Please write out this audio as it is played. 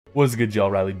What's good, y'all?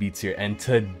 Riley Beats here, and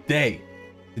today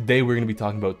we're going to be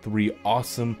talking about 3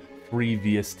 awesome free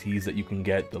VSTs that you can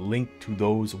get. The link to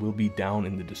those will be down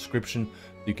in the description,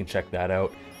 so you can check that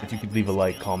out. If you could leave a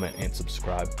like, comment, and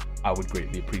subscribe, I would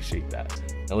greatly appreciate that.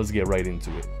 Now let's get right into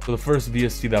it. So the first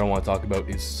VST that I want to talk about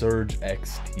is Surge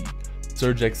XT.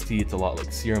 Surge XT, it's a lot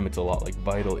like Serum, it's a lot like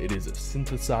Vital. It is a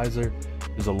synthesizer.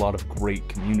 There's a lot of great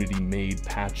community-made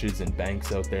patches and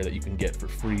banks out there that you can get for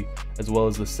free, as well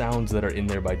as the sounds that are in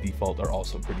there by default are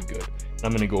also pretty good. And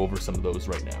I'm going to go over some of those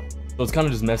right now. So it's kind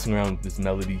of just messing around with this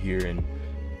melody here, and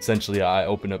essentially I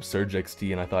opened up Surge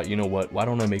XT and I thought, you know what, why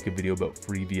don't I make a video about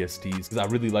free VSTs? Because I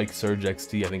really like Surge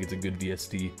XT. I think it's a good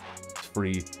VST. It's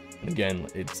free, and again,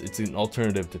 it's an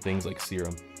alternative to things like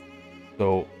Serum.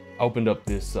 So I opened up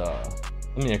this,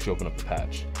 let me actually open up the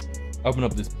patch. I opened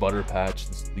up this butter patch,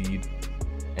 this lead,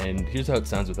 and here's how it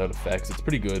sounds without effects. It's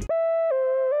pretty good.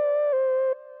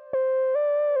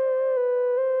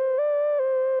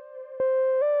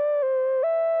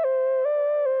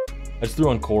 I just threw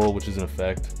on choral, which is an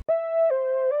effect.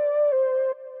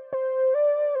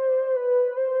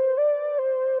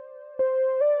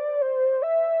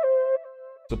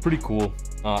 So pretty cool.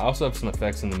 I also have some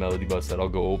effects in the melody bus that I'll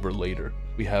go over later.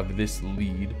 We have this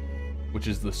lead, which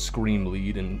is the scream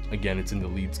lead, and again, it's in the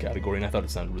leads category, and I thought it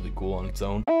sounded really cool on its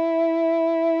own.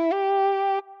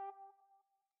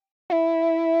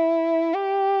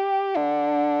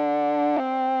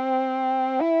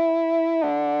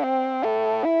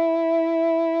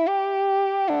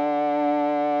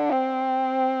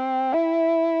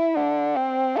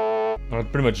 I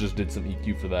pretty much just did some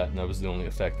EQ for that, and that was the only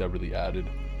effect I really added.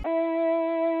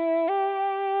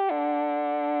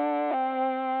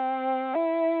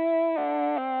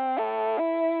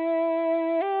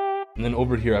 And then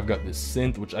over here I've got this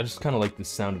synth, which I just kind of like the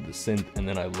sound of the synth, and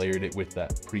then I layered it with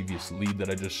that previous lead that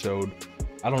I just showed.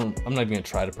 I'm not even gonna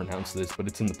try to pronounce this, but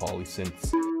it's in the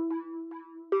polysynths.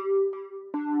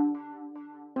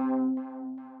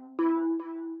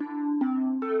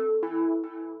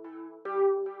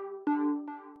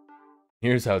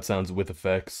 Here's how it sounds with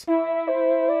effects.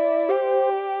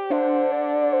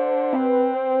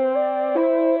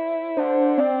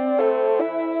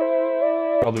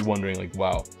 Probably wondering, like,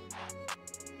 wow,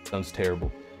 sounds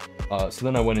terrible. So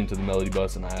then I went into the melody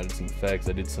bus and I added some effects.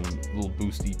 I did some little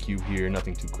boost EQ here,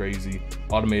 nothing too crazy.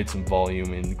 Automated some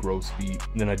volume and gross beat.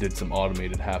 And then I did some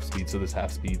automated half speed. So this half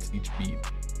speeds each beat.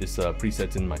 This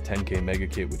preset's in my 10K mega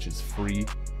kit, which is free,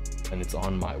 and it's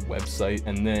on my website.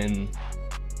 And then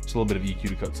just a little bit of EQ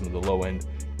to cut some of the low end.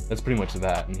 That's pretty much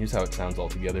that, and here's how it sounds all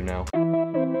together now.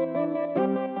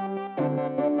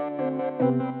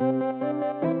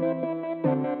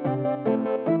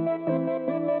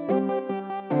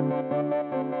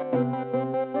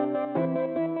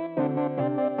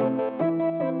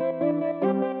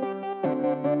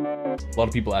 A lot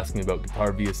of people ask me about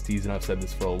guitar VSTs, and I've said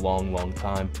this for a long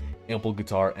time. Ample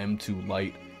Guitar M2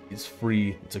 Lite is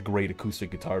free. It's a great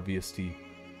acoustic guitar VST.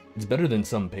 It's better than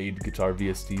some paid guitar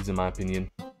VSTs in my opinion.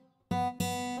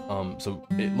 So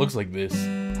it looks like this.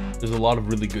 There's a lot of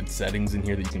really good settings in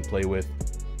here that you can play with.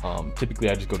 Typically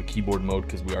I just go to keyboard mode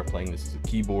because we are playing this as a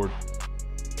keyboard.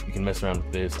 You can mess around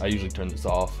with this. I usually turn this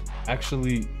off.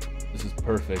 Actually, this is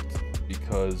perfect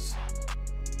because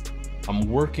I'm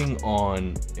working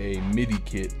on a MIDI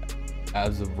kit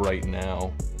as of right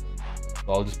now.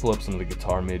 So I'll just pull up some of the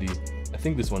guitar MIDI. I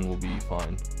think this one will be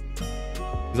fine,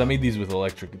 because I made these with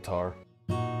electric guitar.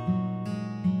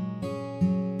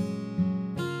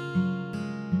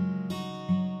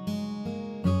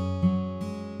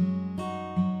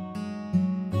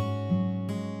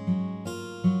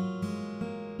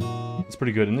 It's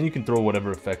pretty good, and then you can throw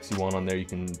whatever effects you want on there. You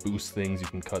can boost things, you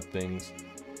can cut things.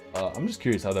 I'm just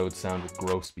curious how that would sound with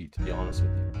gross beat, to be honest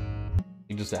with you. I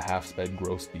think just a half sped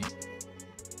gross beat.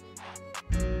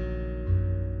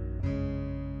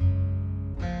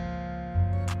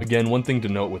 Again, one thing to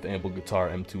note with Ample Guitar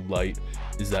M2 Lite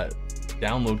is that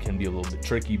download can be a little bit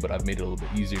tricky, but I've made it a little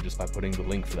bit easier just by putting the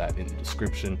link for that in the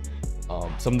description.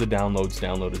 Some of the downloads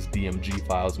download as DMG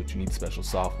files, which you need special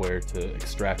software to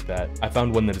extract that. I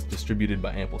found one that is distributed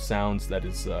by Ample Sounds that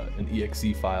is an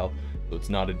EXE file, so it's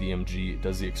not a DMG. It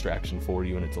does the extraction for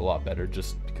you, and it's a lot better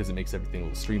just because it makes everything a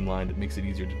little streamlined. It makes it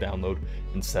easier to download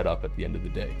and set up at the end of the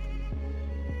day.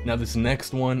 Now this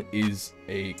next one is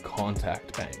a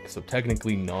contact bank, so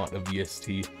technically not a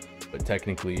VST, but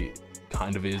technically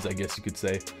kind of is, I guess you could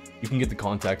say. You can get the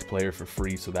contact player for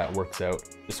free, so that works out.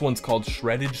 This one's called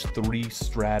Shreddage 3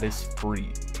 Stratus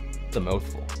Free. It's a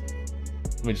mouthful.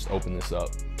 Let me just open this up.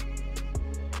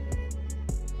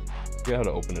 I forget how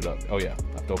to open it up. Oh yeah,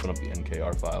 I have to open up the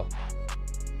NKR file.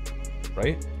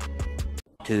 Right?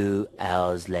 2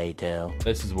 hours later.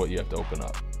 This is what you have to open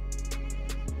up.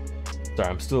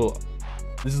 Sorry,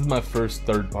 this is my first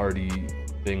third-party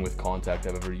thing with Contact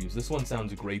I've ever used. This one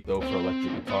sounds great though for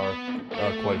electric guitar.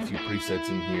 There are quite a few presets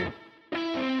in here.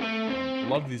 A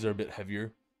lot of these are a bit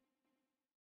heavier.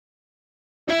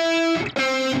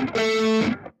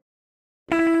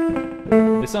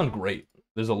 They sound great.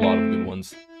 There's a lot of good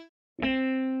ones.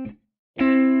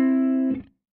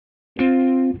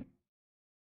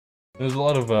 There's a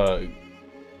lot of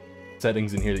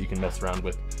settings in here that you can mess around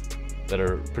with that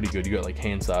are pretty good. You got like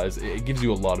hand size. It gives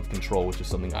you a lot of control, which is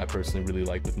something I personally really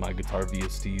like with my guitar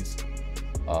VSTs.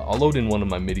 I'll load in one of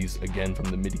my MIDIs again from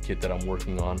the MIDI kit that I'm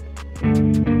working on.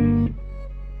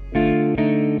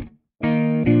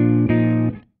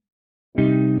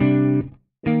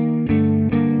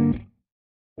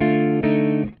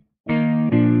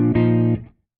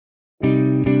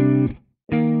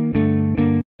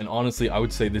 And honestly, I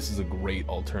would say this is a great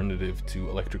alternative to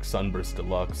Electric Sunburst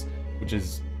Deluxe, which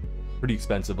is pretty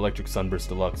expensive. Electric Sunburst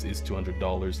Deluxe is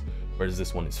 $200, whereas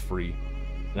this one is free.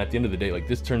 And at the end of the day, like,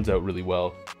 this turns out really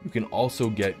well. You can also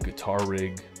get Guitar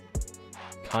Rig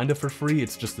kind of for free.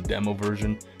 It's just the demo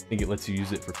version. I think it lets you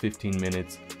use it for 15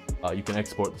 minutes. You can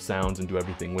export the sounds and do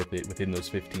everything with it within those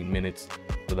 15 minutes.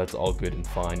 So that's all good and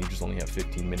fine. You just only have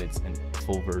 15 minutes and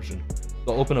full version.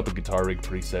 So I'll open up a Guitar Rig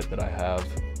preset that I have.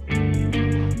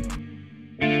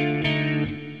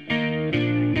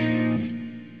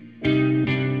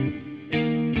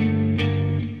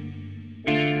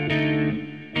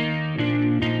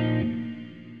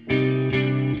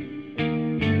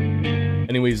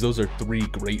 Anyways, those are 3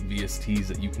 great VSTs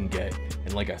that you can get,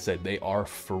 and like I said, they are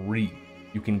free.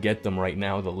 You can get them right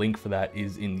now. The link for that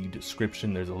is in the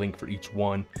description. There's a link for each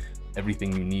one.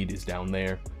 Everything you need is down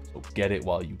there, so get it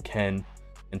while you can.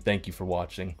 And thank you for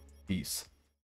watching. Peace.